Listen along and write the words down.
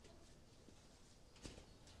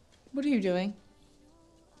What are you doing?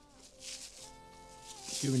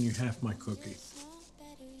 Giving you half my cookie.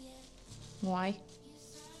 Why?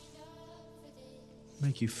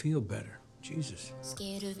 Make you feel better. Jesus.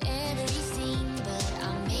 Scared of everything, but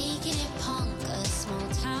I'm making it punk. A small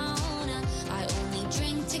town. I only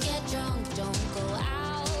drink to get drunk. Don't go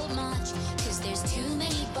out much, cause there's too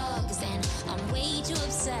many bugs. And I'm way too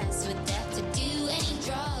obsessed with death to do any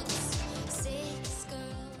drugs. 6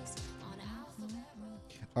 girls on alphabet road.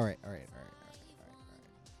 All right.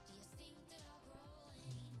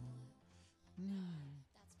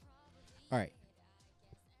 All right.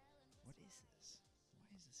 What is this? Why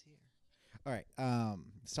is this here? All right.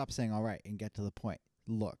 Stop saying all right and get to the point.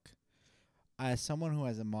 Look, as someone who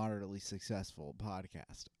has a moderately successful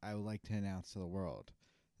podcast, I would like to announce to the world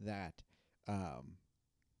that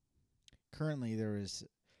currently there is.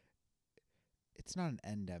 It's not an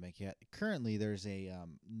endemic yet. Currently, there's a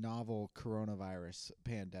novel coronavirus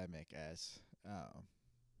pandemic as.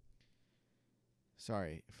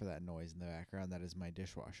 Sorry for that noise in the background. That is my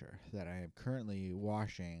dishwasher that I am currently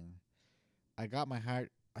washing. I got my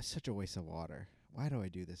such a waste of water. Why do I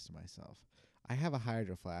do this to myself? I have a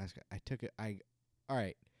hydro flask. I took it. All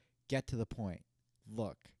right. Get to the point.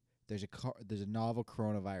 Look, there's a novel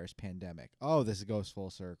coronavirus pandemic. Oh, this goes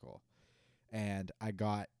full circle, and I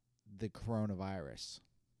got the coronavirus.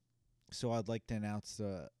 So I'd like to announce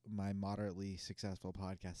to my moderately successful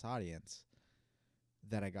podcast audience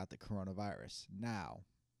that I got the coronavirus. Now,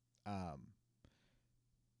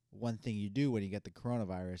 one thing you do when you get the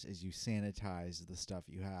coronavirus is you sanitize the stuff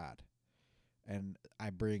you had. And I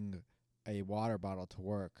bring a water bottle to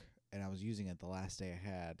work, and I was using it the last day I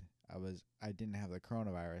had. I didn't have the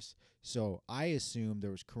coronavirus, so I assumed there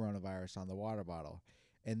was coronavirus on the water bottle.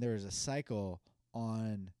 And there's a cycle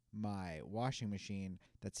on my washing machine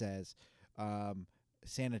that says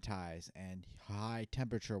sanitize and high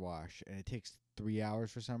temperature wash, and it takes 3 hours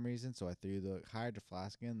for some reason. So I threw the hydro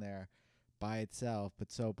flask in there by itself, put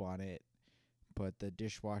soap on it, put the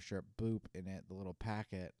dishwasher boop in it, the little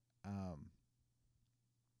packet,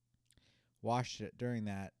 washed it during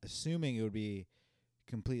that, assuming it would be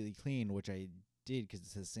completely clean, which I did because it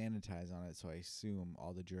says sanitize on it, so I assume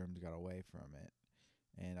all the germs got away from it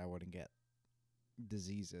and I wouldn't get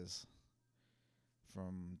diseases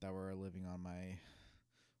from that were living on my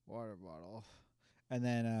water bottle. And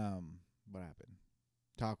then what happened?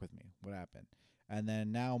 Talk with me. What happened? And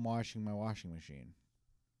then now I'm washing my washing machine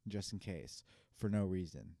just in case for no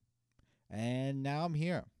reason. And now I'm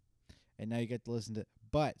here. And now you get to listen to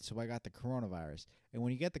so I got the coronavirus. And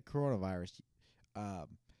when you get the coronavirus,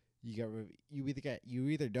 you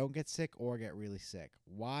either don't get sick or get really sick.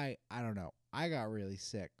 Why? I don't know. I got really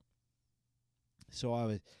sick. So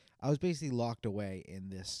I was basically locked away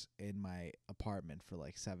in my apartment for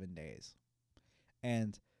like 7 days.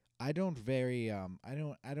 And I don't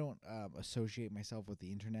associate myself with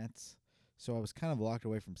the internets. So I was kind of locked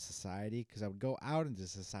away from society because I would go out into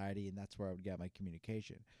society and that's where I would get my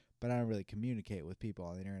communication. But I don't really communicate with people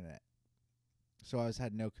on the internet. So I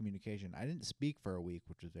had no communication. I didn't speak for a week,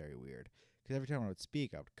 which was very weird. Because every time I would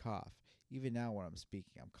speak, I would cough. Even now when I'm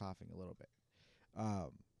speaking, I'm coughing a little bit.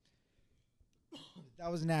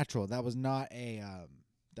 That was natural. That was not to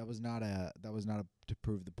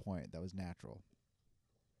prove the point. That was natural.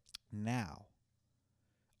 Now,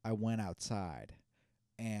 I went outside.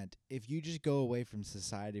 And if you just go away from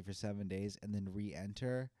society for 7 days and then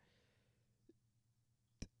re-enter,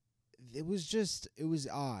 it was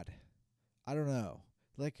odd. I don't know.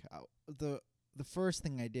 Like the first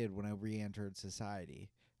thing I did when I re-entered society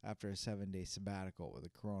after a 7-day sabbatical with the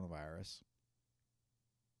coronavirus,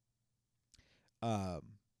 I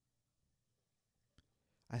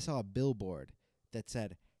saw a billboard that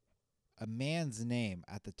said a man's name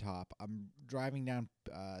at the top. I'm driving down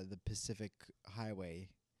the Pacific Highway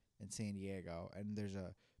in San Diego, and there's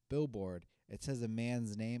a billboard. It says a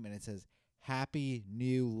man's name, and it says Happy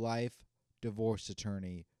New Life Divorce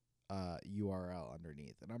Attorney URL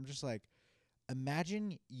underneath. And I'm just like,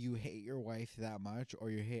 imagine you hate your wife that much, or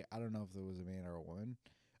I don't know if it was a man or a woman.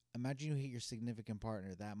 Imagine you hate your significant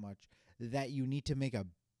partner that much that you need to make a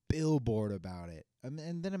billboard about it.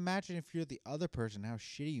 And then imagine if you're the other person, how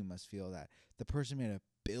shitty you must feel that the person made a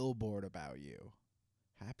billboard about you.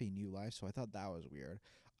 Happy New Life. So I thought that was weird.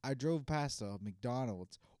 I drove past a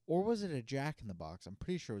McDonald's, or was it a Jack in the Box? I'm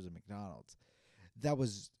pretty sure it was a McDonald's. That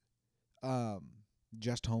was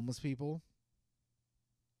just homeless people,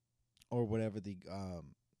 or whatever the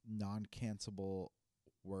non-cancelable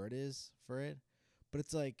word is for it. But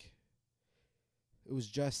it's like it was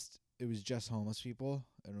just homeless people,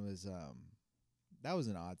 and it was that was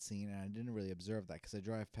an odd scene, and I didn't really observe that because I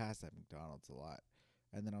drive past that McDonald's a lot.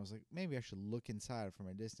 And then I was like, maybe I should look inside from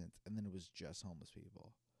a distance. And then it was just homeless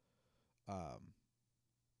people. I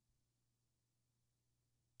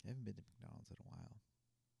haven't been to McDonald's in a while.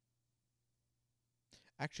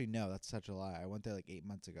 Actually, no, that's such a lie. I went there like 8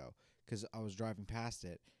 months ago because I was driving past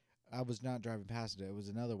it. I was not driving past it. It was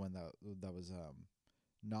another one that was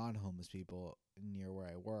non-homeless people near where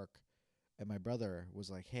I work. And my brother was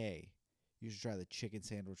like, hey, you should try the chicken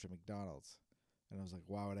sandwich at McDonald's. And I was like,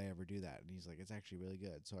 why would I ever do that? And he's like, it's actually really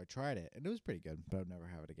good. So I tried it, and it was pretty good, but I'll never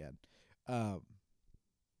have it again.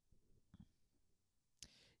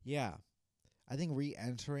 Yeah. I think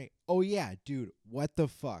re-entering... Oh, yeah, dude, what the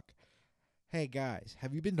fuck? Hey, guys,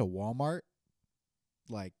 have you been to Walmart?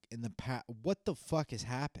 Like, in the past... What the fuck has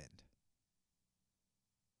happened?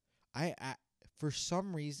 I for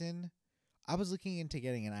some reason, I was looking into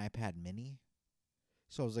getting an iPad mini.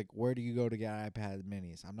 So I was like, where do you go to get iPad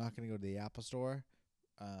minis? I'm not going to go to the Apple Store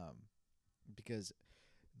because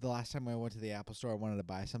the last time I went to the Apple Store, I wanted to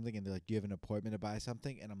buy something, and they're like, do you have an appointment to buy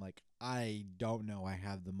something? And I'm like, I don't know. I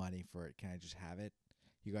have the money for it. Can I just have it?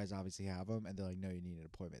 You guys obviously have them. And they're like, no, you need an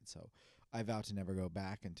appointment. So I vowed to never go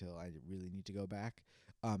back until I really need to go back.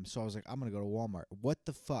 So I was like, I'm going to go to Walmart. What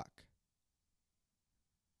the fuck?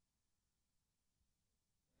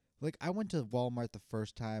 Like, I went to Walmart the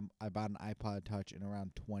first time I bought an iPod Touch in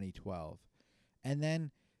around 2012. And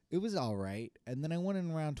then it was all right. And then I went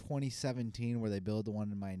in around 2017 where they built the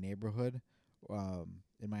one in my neighborhood,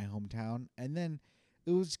 in my hometown. And then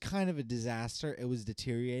it was kind of a disaster. It was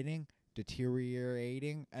deteriorating.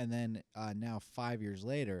 And then now 5 years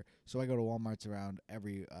later, so I go to Walmarts around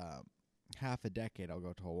every half a decade. I'll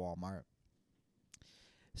go to a Walmart.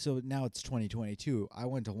 So now it's 2022. I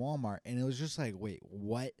went to Walmart, and it was just like, wait,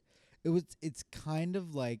 what? It's kind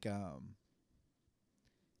of like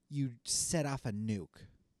you set off a nuke.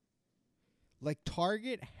 Like,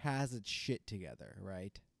 Target has its shit together,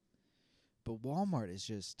 right? But Walmart is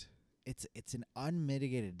just it's an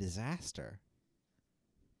unmitigated disaster.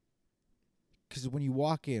 Because when you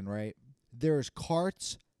walk in, right, there's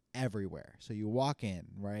carts everywhere. So you walk in,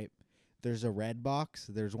 right? There's a red box.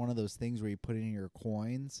 There's one of those things where you put in your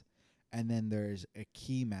coins. And then there's a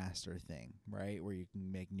keymaster thing, right, where you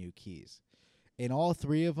can make new keys. And all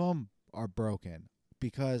three of them are broken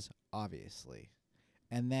because, obviously.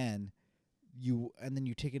 And then you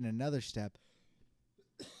take it another step.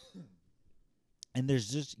 And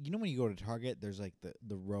there's just, you know, when you go to Target, there's like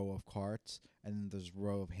the row of carts and then there's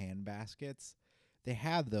row of hand baskets. They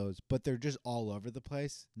have those, but they're just all over the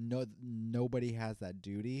place. Nobody has that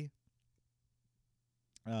duty.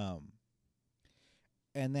 And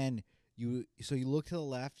then you look to the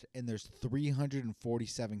left, and there's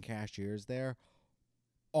 347 cashiers there,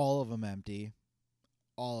 all of them empty.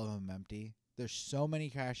 There's so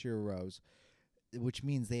many cashier rows, which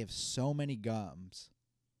means they have so many gums.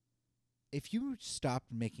 If you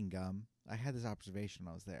stopped making gum, I had this observation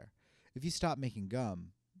when I was there. If you stop making gum,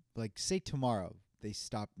 like say tomorrow they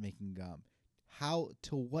stopped making gum,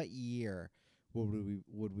 to what year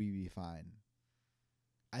would we be fine?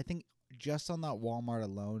 I think just on that Walmart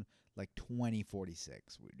alone, like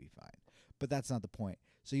 2046 would be fine. But that's not the point.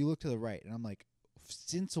 So you look to the right, and I'm like,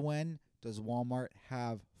 since when does Walmart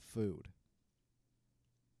have food?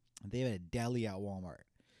 They have a deli at Walmart.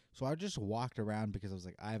 So I just walked around because I was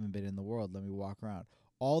like, I haven't been in the world. Let me walk around.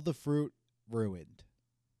 All the fruit ruined.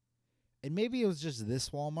 And maybe it was just this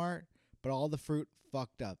Walmart, but all the fruit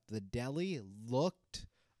fucked up. The deli looked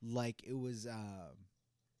like it was...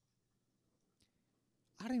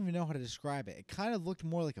 I don't even know how to describe it. It kind of looked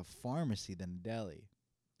more like a pharmacy than a deli.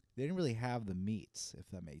 They didn't really have the meats,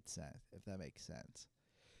 if that makes sense.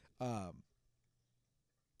 And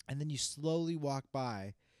then you slowly walk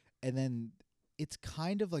by, and then it's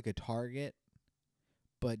kind of like a Target,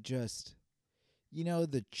 but just, you know,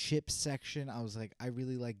 the chip section. I was like, I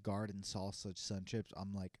really like garden salsa sun chips.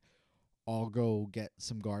 I'm like, I'll go get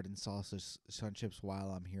some garden salsa sun chips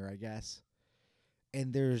while I'm here, I guess.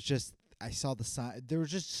 And there's just... I saw the sign. There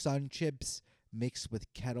was just sun chips mixed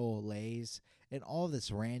with Kettle Lays and all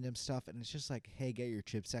this random stuff. And it's just like, hey, get your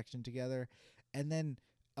chip section together. And then,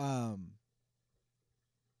 I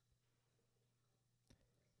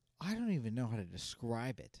don't even know how to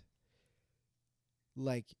describe it.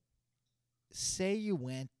 Like, say you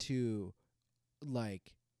went to,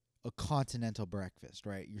 like, a continental breakfast,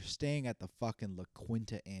 right? You're staying at the fucking La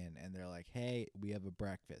Quinta Inn, and they're like, hey, we have a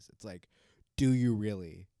breakfast. It's like, do you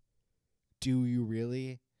really? Do you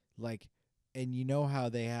really? Like, and you know how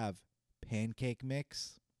they have pancake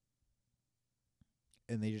mix?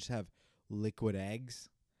 And they just have liquid eggs?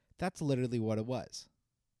 That's literally what it was.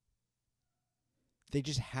 They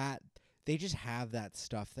just have that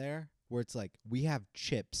stuff there, where it's like, we have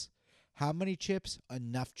chips. How many chips?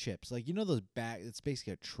 Enough chips. Like, you know those bag? It's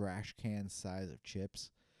basically a trash can size of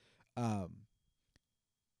chips. A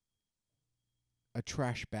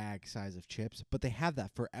trash bag size of chips, but they have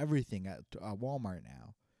that for everything at Walmart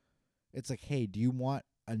now. It's like, hey, do you want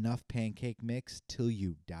enough pancake mix till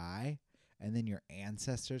you die, and then your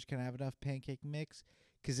ancestors can have enough pancake mix?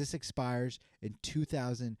 Because this expires in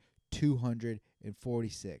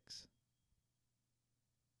 2246.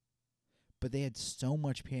 But they had so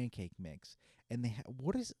much pancake mix, and they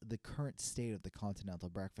what is the current state of the continental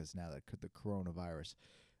breakfast now that the coronavirus?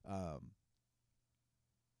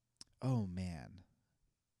 Oh man!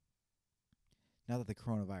 Now that the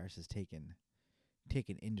coronavirus has taken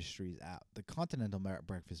industries out, the continental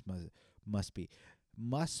breakfast must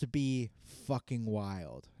be fucking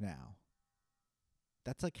wild now.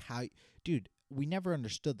 That's like how, dude. We never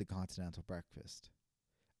understood the continental breakfast.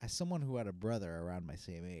 As someone who had a brother around my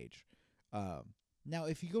same age, now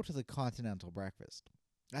if you go to the continental breakfast,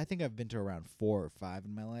 I think I've been to around 4 or 5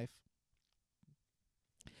 in my life.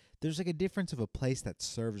 There's like a difference of a place that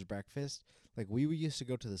serves breakfast. Like we used to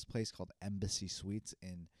go to this place called Embassy Suites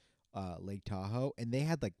in Lake Tahoe, and they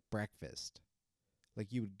had like breakfast.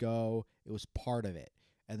 Like you would go, it was part of it,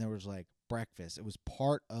 and there was like breakfast. It was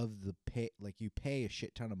part of the pay. Like you pay a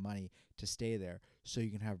shit ton of money to stay there, so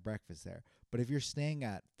you can have breakfast there. But if you're staying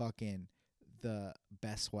at fucking the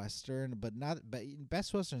Best Western, but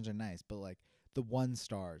Best Westerns are nice, but like the 1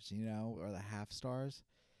 stars, you know, or the half stars,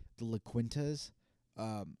 the La Quintas.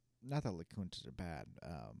 Not that La Quintas are bad,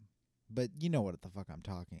 but you know what the fuck I'm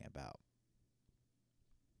talking about.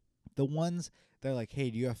 The ones they're like,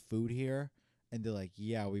 hey, do you have food here? And they're like,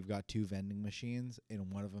 yeah, we've got 2 vending machines,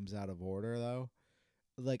 and one of them's out of order though.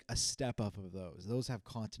 Like a step up of those. Those have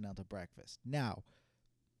continental breakfast. Now,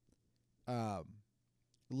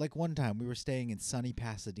 like one time we were staying in sunny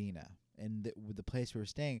Pasadena, and the place we were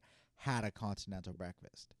staying had a continental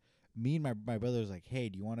breakfast. Me and my brother was like, hey,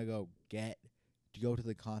 do you want to go to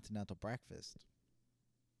the continental breakfast?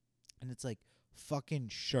 And it's like, fucking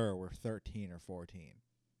sure, we're 13 or 14.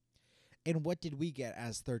 And what did we get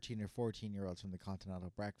as 13 or 14-year-olds from the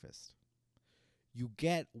continental breakfast? You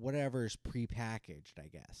get whatever is prepackaged, I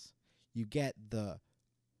guess. You get the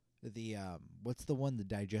what's the one, the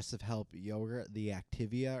digestive help yogurt, the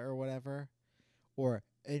Activia or whatever. Or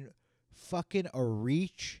and fucking a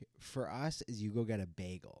reach for us is you go get a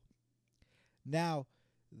bagel. Now,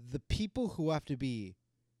 the people who have to be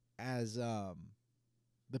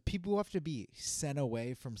sent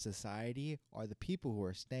away from society are the people who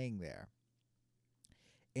are staying there.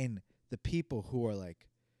 And the people who are like,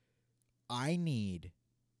 I need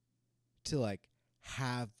to like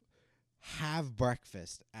have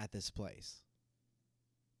breakfast at this place.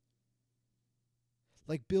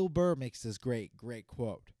 Like Bill Burr makes this great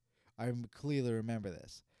quote. I clearly remember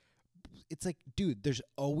this. It's like, dude, there's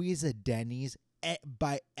always a Denny's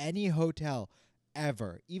by any hotel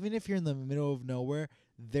ever. Even if you're in the middle of nowhere,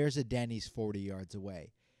 there's a Denny's 40 yards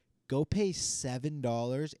away. Go pay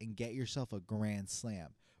 $7 and get yourself a Grand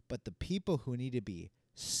Slam. But the people who need to be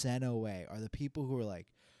sent away are the people who are like,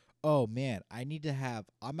 oh man, I'm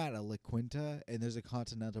at a La Quinta and there's a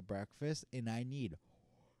continental breakfast and I need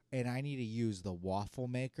to use the waffle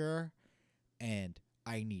maker, and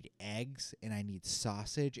I need eggs, and I need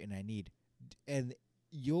sausage, and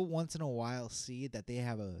you'll once in a while see that they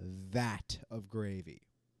have a vat of gravy.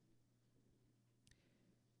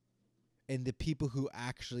 And the people who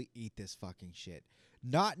actually eat this fucking shit,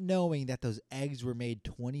 not knowing that those eggs were made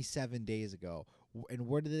 27 days ago. And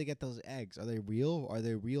where did they get those eggs? Are they real? Are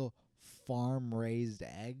they real farm-raised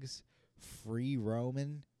eggs? Free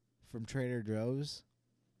roaming from Trader Joe's?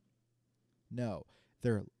 No.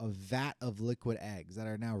 They're a vat of liquid eggs that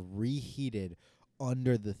are now reheated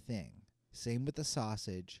under the thing. Same with the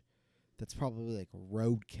sausage. That's probably like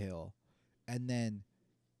roadkill. And then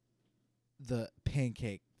the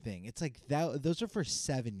pancake thing. It's like that. Those are for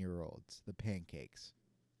 7-year-olds, the pancakes.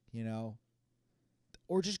 You know?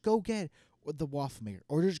 Or just go get the waffle maker.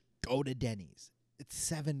 Or just go to Denny's.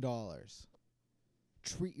 It's $7.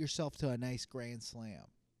 Treat yourself to a nice Grand Slam.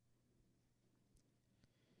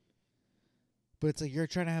 But it's like you're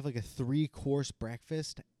trying to have like a 3-course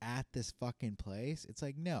breakfast at this fucking place. It's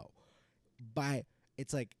like, no. By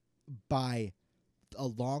a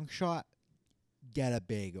long shot, get a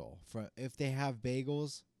bagel. If they have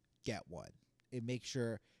bagels, get one. And make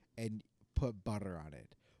sure and put butter on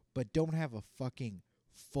it. But don't have a fucking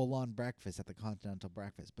full-on breakfast at the continental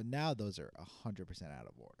breakfast. But now those are 100% out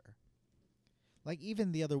of order. Like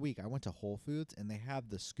even the other week, I went to Whole Foods and they have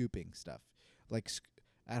the scooping stuff. Like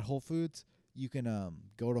at Whole Foods, you can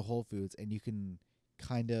go to Whole Foods and you can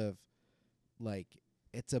kind of like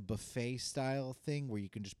it's a buffet style thing where you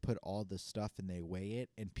can just put all the stuff and they weigh it,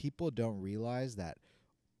 and people don't realize that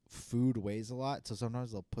food weighs a lot. So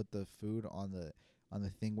sometimes they'll put the food on the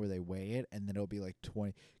thing where they weigh it, and then it'll be like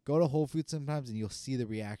 20. Go to Whole Foods sometimes and you'll see the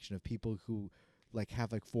reaction of people who like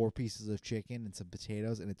have like 4 pieces of chicken and some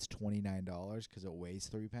potatoes, and it's $29 because it weighs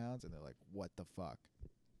 3 pounds, and they're like, what the fuck?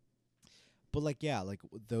 But like, yeah, like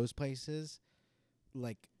those places,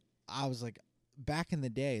 like I was like, back in the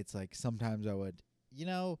day, it's like sometimes I would,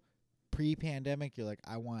 pre-pandemic, you're like,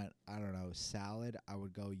 I want, I don't know, salad. I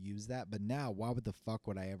would go use that. But now, why would the fuck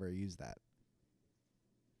would I ever use that?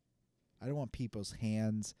 I don't want people's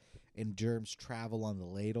hands and germs travel on the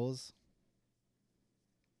ladles.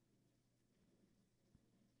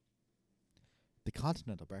 The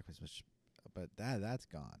continental breakfast, but that's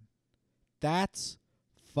gone. That's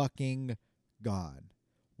fucking gone.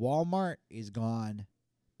 Walmart is gone.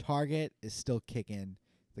 Target is still kicking.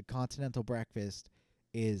 The continental breakfast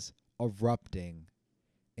is erupting,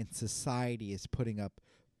 and society is putting up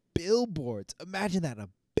billboards. Imagine that, a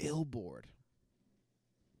billboard.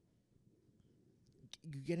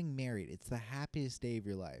 You're getting married. It's the happiest day of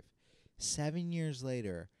your life. 7 years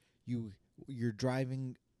later, you're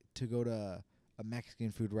driving to go to a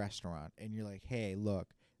Mexican food restaurant, and you're like, hey, look,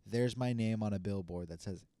 there's my name on a billboard that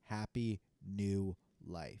says Happy New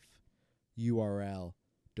Life. URL,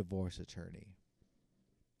 divorce attorney.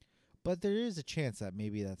 But there is a chance that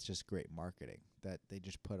maybe that's just great marketing, that they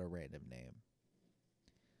just put a random name.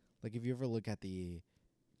 Like if you ever look at the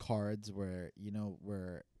cards where you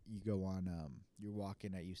go on, you're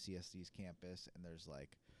walking at UCSD's campus and there's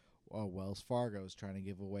like, oh, Wells Fargo's trying to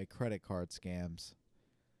give away credit card scams.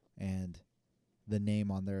 And the name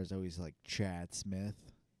on there is always like Chad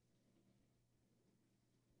Smith.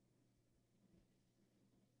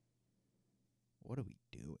 What are we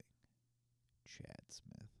doing? Chad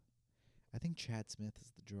Smith. I think Chad Smith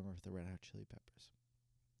is the drummer of the Red Hot Chili Peppers.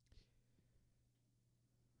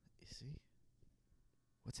 You see?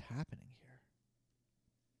 What's happening here?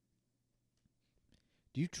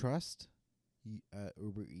 Do you trust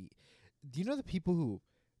Uber Eats? Do you know the people who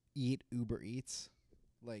eat Uber Eats?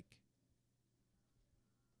 Like,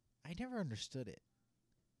 I never understood it.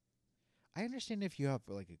 I understand if you have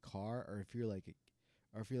like a car, or if you're like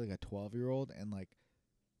a 12-year-old, and like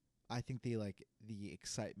I think they like the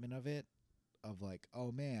excitement of it, of like,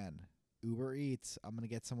 oh man, Uber Eats, I'm gonna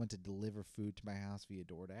get someone to deliver food to my house via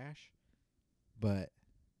DoorDash. But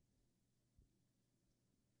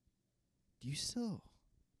do you still?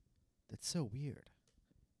 That's so weird.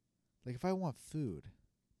 Like if I want food,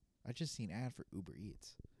 I just see an ad for Uber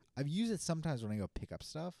Eats. I've used it sometimes when I go pick up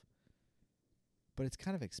stuff, but it's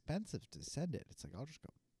kind of expensive to send it. It's like I'll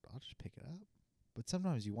just pick it up. But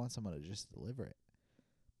sometimes you want someone to just deliver it.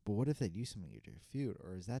 But what if they do something to your food,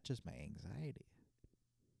 or is that just my anxiety?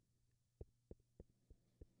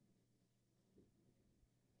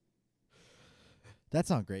 That's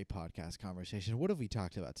not great podcast conversation. What have we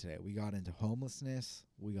talked about today? We got into homelessness.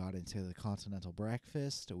 We got into the continental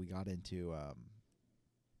breakfast. We got into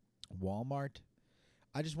Walmart.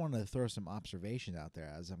 I just wanted to throw some observations out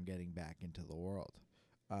there as I'm getting back into the world.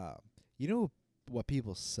 You know what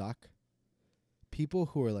people suck? People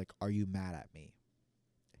who are like, are you mad at me?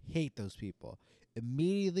 Hate those people.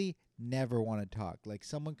 Immediately never want to talk. Like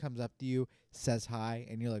someone comes up to you, says hi,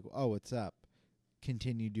 and you're like, oh, what's up?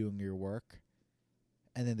 Continue doing your work.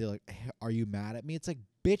 And then they're like, hey, are you mad at me? It's like,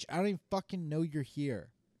 bitch, I don't even fucking know you're here.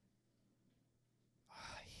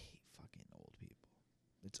 I hate fucking old people.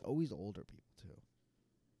 It's always older people, too.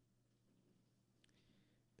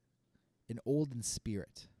 And old in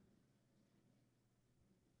spirit.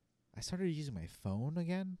 I started using my phone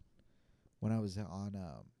again when I was on,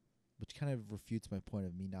 which kind of refutes my point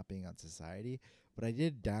of me not being on society. But I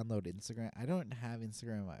did download Instagram. I don't have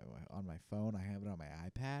Instagram on my phone. I have it on my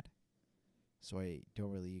iPad. So I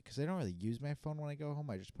don't really, because I don't really use my phone when I go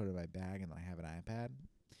home. I just put it in my bag and then I have an iPad.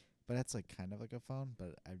 But that's like kind of like a phone,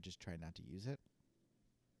 but I've just tried not to use it.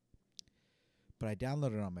 But I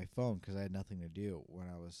downloaded it on my phone because I had nothing to do when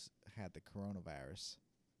I had the coronavirus.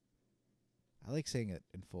 I like saying it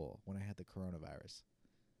in full, when I had the coronavirus.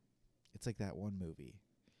 It's like that one movie,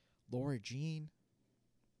 Laura Jean,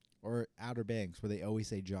 or Outer Banks, where they always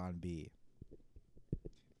say John B.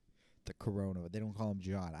 The corona. They don't call him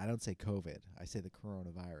John. I don't say COVID. I say the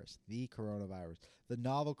coronavirus. The coronavirus. The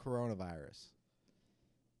novel coronavirus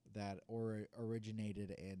that originated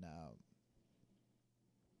in,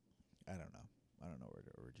 I don't know. I don't know where it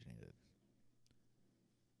originated.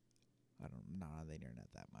 I'm not on the internet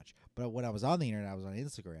that much. But when I was on the internet, I was on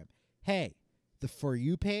Instagram. Hey, the For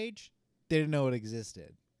You page, didn't know it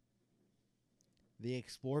existed. The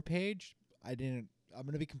Explore page, I didn't. I'm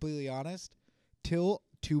gonna be completely honest. Till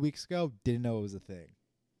 2 weeks ago, didn't know it was a thing.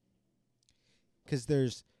 Because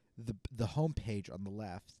there's the home page on the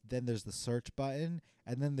left, then there's the search button,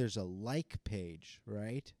 and then there's a like page,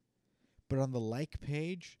 right? But on the like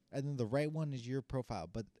page, and then the right one is your profile,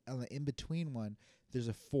 but on the in between one, there's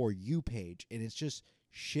a for you page, and it's just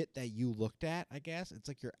shit that you looked at. I guess it's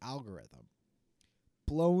like your algorithm.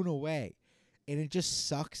 Blown away. And it just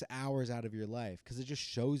sucks hours out of your life because it just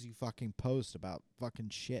shows you fucking posts about fucking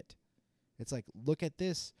shit. It's like, look at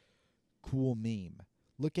this cool meme.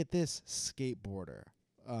 Look at this skateboarder.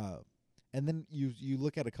 And then you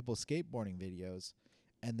look at a couple of skateboarding videos,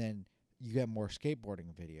 and then you get more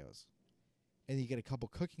skateboarding videos. And you get a couple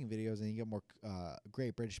cooking videos, and you get more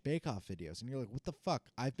Great British Bake Off videos. And you're like, what the fuck?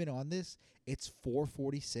 I've been on this. It's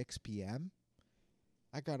 4:46 p.m.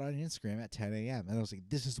 I got on Instagram at 10 a.m. and I was like,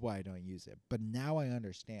 this is why I don't use it. But now I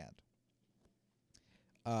understand.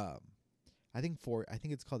 I think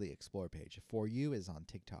it's called the Explore page. For You is on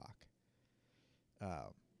TikTok.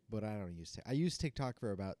 But I don't use I used TikTok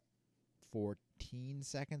for about 14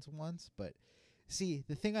 seconds once. But see,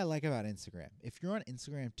 the thing I like about Instagram, if you're on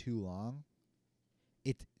Instagram too long,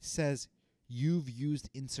 it says you've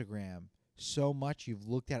used Instagram so much you've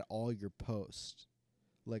looked at all your posts.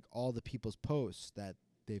 Like all the people's posts that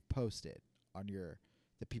they've posted on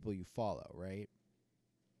the people you follow, right?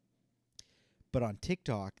 But on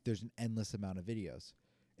TikTok, there's an endless amount of videos.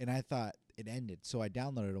 And I thought it ended. So I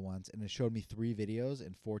downloaded it once, and it showed me 3 videos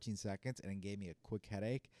in 14 seconds, and it gave me a quick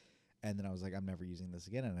headache. And then I was like, I'm never using this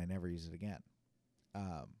again, and I never use it again.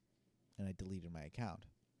 And I deleted my account.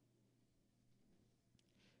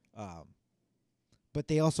 But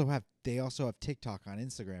they also have TikTok on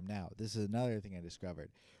Instagram now. This is another thing I discovered.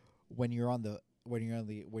 When you're on the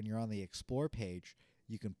Explore page,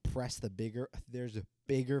 you can press there's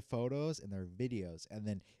bigger photos and there are videos, and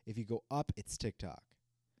then if you go up, it's TikTok.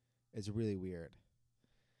 It's really weird.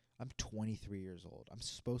 I'm 23 years old. I'm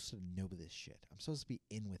supposed to know this shit. I'm supposed to be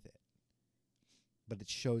in with it. But it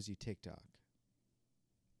shows you TikTok.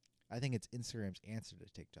 I think it's Instagram's answer to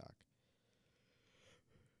TikTok.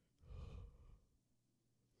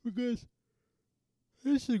 Because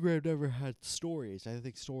Instagram never had stories. I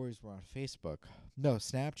think stories were on Facebook. No,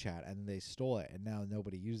 Snapchat, and they stole it, and now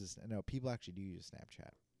nobody uses it. No, people actually do use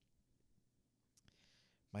Snapchat.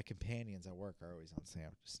 My companions at work are always on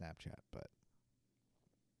Snapchat, but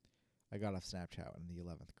I got off Snapchat in the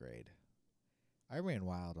 11th grade. I ran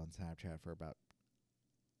wild on Snapchat for about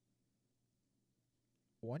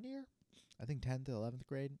 1 year. I think 10th to 11th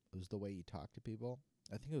grade was the way you talk to people.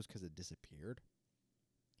 I think it was because it disappeared.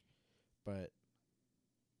 But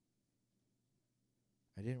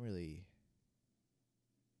I didn't really...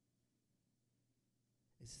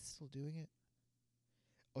 Is it still doing it?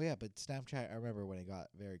 Oh, yeah, but Snapchat, I remember when it got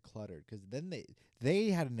very cluttered. Because then they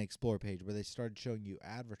had an Explore page where they started showing you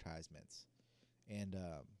advertisements. And,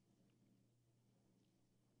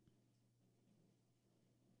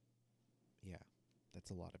 yeah,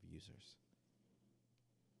 that's a lot of users.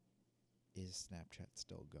 Is Snapchat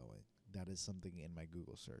still going? That is something in my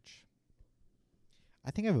Google search. I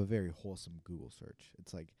think I have a very wholesome Google search.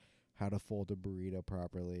 It's like how to fold a burrito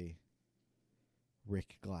properly,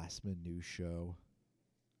 Rick Glassman new show,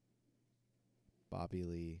 Bobby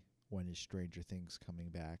Lee, when is Stranger Things coming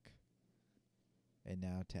back? And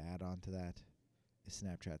now to add on to that, is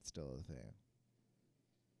Snapchat still a thing?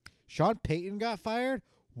 Sean Payton got fired?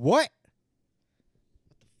 What?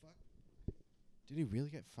 What the fuck? Did he really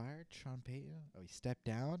get fired, Sean Payton? Oh, he stepped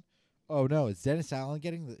down? Oh, no, is Dennis Allen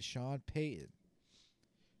getting the Sean Payton?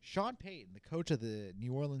 Sean Payton, the coach of the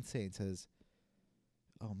New Orleans Saints, is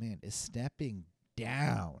stepping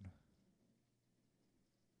down.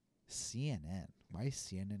 CNN. Why is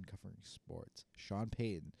CNN covering sports? Sean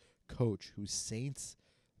Payton, coach whose Saints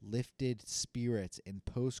lifted spirits in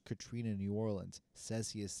post-Katrina New Orleans, says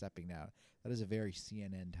he is stepping down. That is a very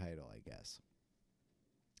CNN title, I guess.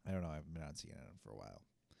 I don't know. I haven't been on CNN for a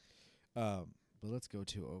while. But let's go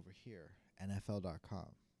to over here,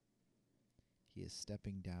 NFL.com. He is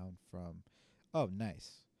stepping down from... Oh,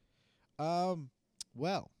 nice.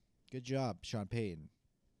 Well, good job, Sean Payton.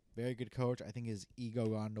 Very good coach. I think his ego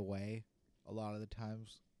got away a lot of the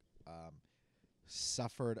times.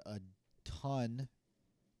 Suffered a ton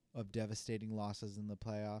of devastating losses in the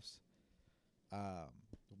playoffs.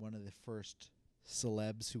 One of the first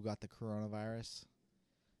celebs who got the coronavirus,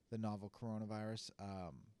 the novel coronavirus.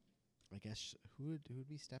 I guess who would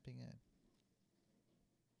be stepping in?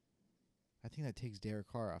 I think that takes Derek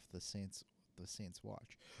Carr off the Saints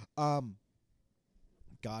watch.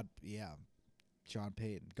 God, yeah. Sean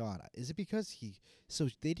Payton gone. Is it because he? So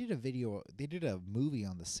they did a movie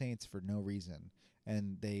on the Saints for no reason,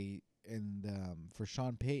 and for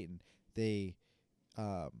Sean Payton they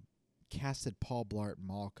casted Paul Blart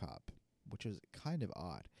Mall Cop, which was kind of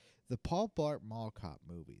odd. The Paul Blart Mall Cop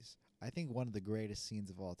movies, I think one of the greatest scenes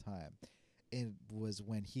of all time, it was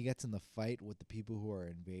when he gets in the fight with the people who are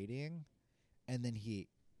invading, and then he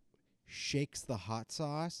shakes the hot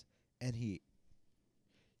sauce, and he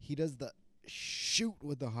does the shoot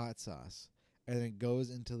with the hot sauce, and then goes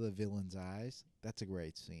into the villain's eyes. That's a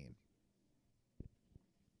great scene.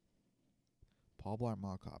 Paul Blart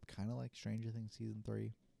Mall Cop, kind of like Stranger Things Season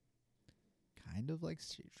 3. Kind of like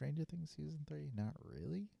Stranger Things Season 3. Not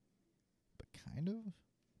really, but kind of.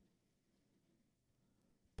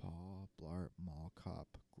 Paul Blart Mall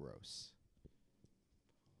Cop, gross.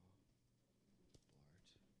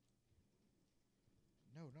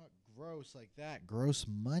 No, not gross like that. Gross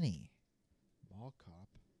money. Mall Cop.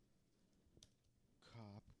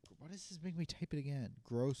 Cop. Why does this make me type it again?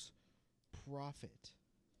 Gross profit.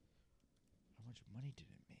 How much money did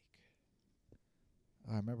it make?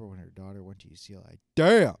 I remember when her daughter went to UCLA.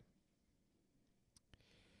 Damn!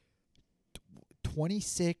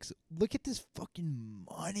 26. Look at this fucking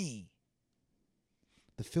money.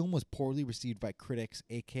 The film was poorly received by critics,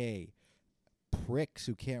 aka pricks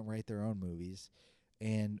who can't write their own movies,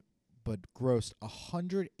 but grossed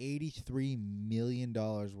 $183 million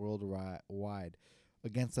worldwide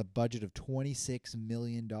against a budget of $26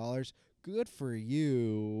 million. Good for you,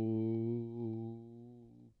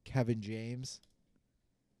 Kevin James.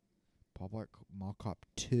 Paul Blart Mall Cop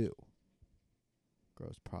 2.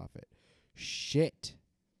 Gross profit. Shit.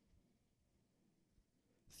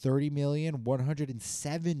 30 million,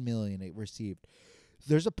 107 million it received.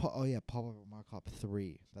 There's a Paul Blart Mall Cop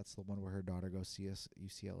 3. That's the one where her daughter goes see us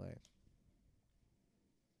UCLA.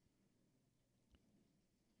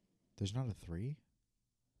 There's not a 3?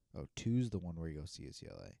 Oh, 2's the one where you go see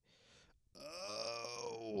UCLA.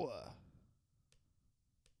 Oh.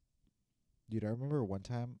 Dude, I remember one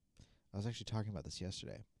time, I was actually talking about this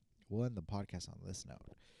yesterday. We'll end the podcast on this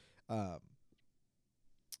note.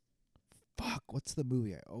 Fuck, what's the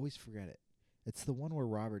movie? I always forget it. It's the one where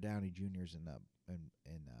Robert Downey Jr.'s in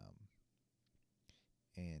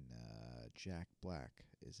Jack Black,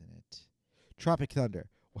 isn't it? Tropic Thunder.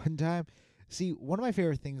 One time, see, one of my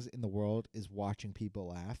favorite things in the world is watching people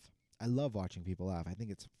laugh. I love watching people laugh. I think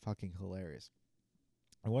it's fucking hilarious.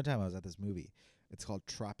 And one time I was at this movie. It's called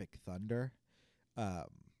Tropic Thunder. I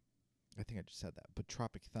think I just said that, but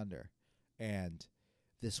Tropic Thunder. And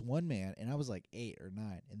this one man, and I was like 8 or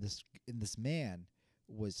 9, and this man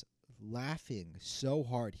was laughing so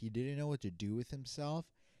hard he didn't know what to do with himself,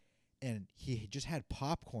 and he just had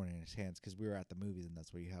popcorn in his hands because we were at the movies, and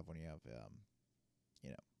that's what you have when you have,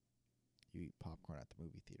 you eat popcorn at the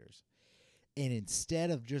movie theaters. And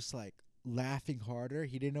instead of just like laughing harder,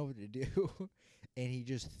 he didn't know what to do, and he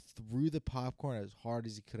just threw the popcorn as hard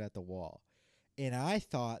as he could at the wall. And I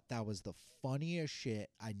thought that was the funniest shit.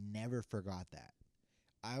 I never forgot that.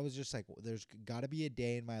 I was just like, there's got to be a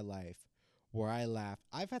day in my life where I laugh.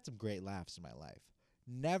 I've had some great laughs in my life.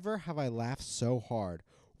 Never have I laughed so hard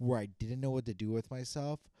where I didn't know what to do with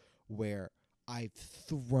myself, where I've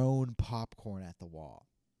thrown popcorn at the wall.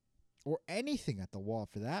 Or anything at the wall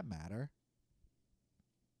for that matter.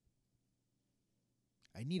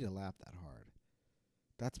 I need to laugh that hard.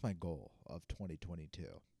 That's my goal of 2022.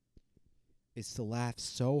 Is to laugh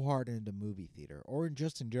so hard in the movie theater, or in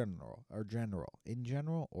general,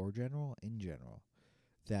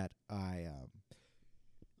 that I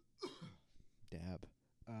that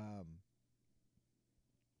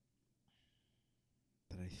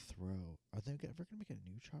I throw. Are they ever gonna make a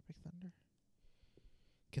new Tropic Thunder?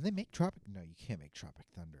 Can they make Tropic? No, you can't make Tropic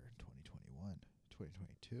Thunder in 2021,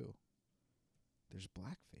 2022. There's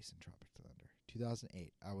blackface in Tropic Thunder.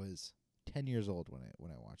 2008. I was 10 years old when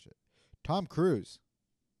I watched it. Tom Cruise,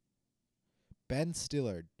 Ben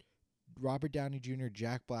Stiller, Robert Downey Jr.,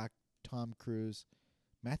 Jack Black, Tom Cruise,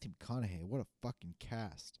 Matthew McConaughey. What a fucking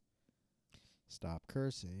cast. Stop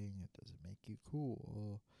cursing. It doesn't make you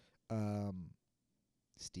cool.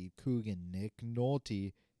 Steve Coogan, Nick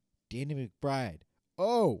Nolte, Danny McBride.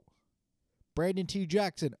 Oh. Brandon T.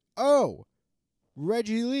 Jackson. Oh.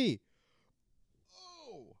 Reggie Lee.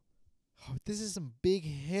 Oh. This is some big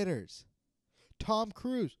hitters. Tom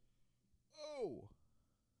Cruise. Oh.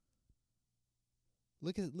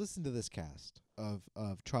 Listen to this cast of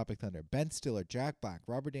Tropic Thunder. Ben Stiller, Jack Black,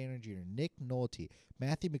 Robert Downey Jr., Nick Nolte,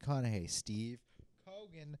 Matthew McConaughey, Steve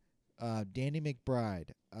Coogan, Danny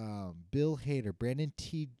McBride, Bill Hader, Brandon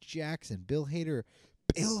T. Jackson, Bill Hader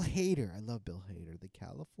Bill Hader. I love Bill Hader. The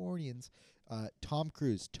Californians. Tom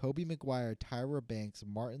Cruise, Tobey Maguire, Tyra Banks,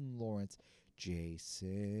 Martin Lawrence,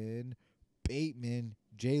 Jason Bateman,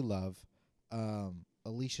 J-Love,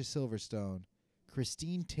 Alicia Silverstone,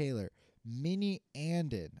 Christine Taylor, Minnie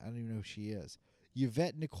Andon. I don't even know who she is.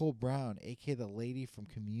 Yvette Nicole Brown, a.k.a. the lady from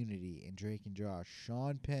Community and Drake and Josh.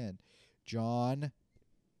 Sean Penn, John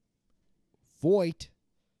Voight,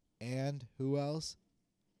 and who else?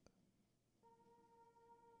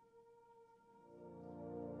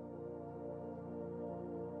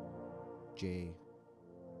 Jay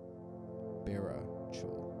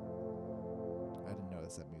Baruchel. I didn't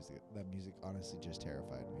notice that music. That music honestly just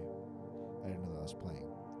terrified me. I didn't know that was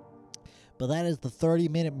playing. But that is the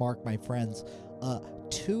 30-minute mark, my friends.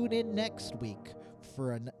 Tune in next week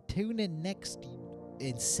for in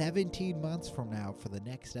 17 months from now for the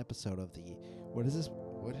next episode of the what is this?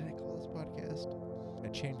 What did I call this podcast? I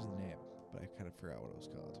changed the name, but I kind of forgot what it was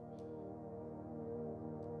called.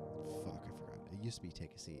 Fuck, I forgot. It used to be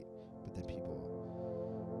Take a Seat, but then people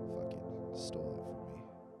fucking stole it from me.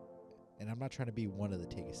 And I'm not trying to be one of the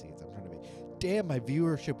Take a Seats. I'm trying to be, damn, my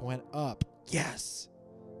viewership went up. Yes.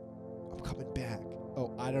 I'm coming back.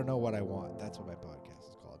 Oh, I don't know what I want. That's what my podcast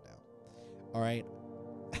is called now. All right.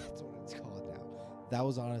 That's what it's called now. That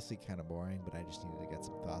was honestly kind of boring, but I just needed to get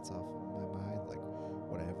some thoughts off of my mind. Like,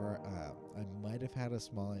 whatever. I might have had a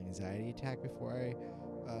small anxiety attack before I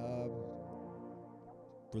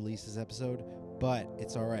release this episode, but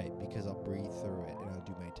it's all right because I'll breathe through it and I'll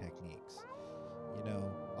do my techniques. You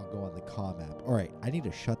know, I'll go on the Calm app. All right, I need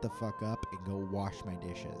to shut the fuck up and go wash my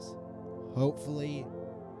dishes. Hopefully,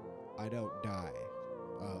 I don't die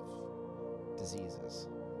of diseases.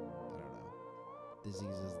 I don't know.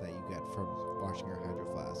 Diseases that you get from washing your Hydro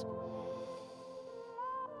Flask.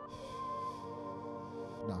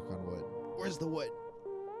 Knock on wood. Where's the wood?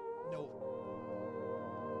 No.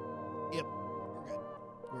 Yep. We're good.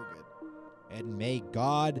 We're good. And may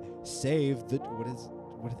God save the...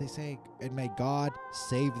 What did they say? And may God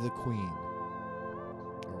save the Queen.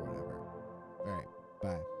 Or whatever. All right.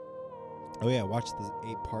 Bye. Oh, yeah. Watch the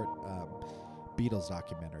 8-part Beatles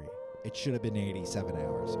documentary. It should have been 87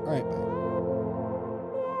 hours. All right. Bye.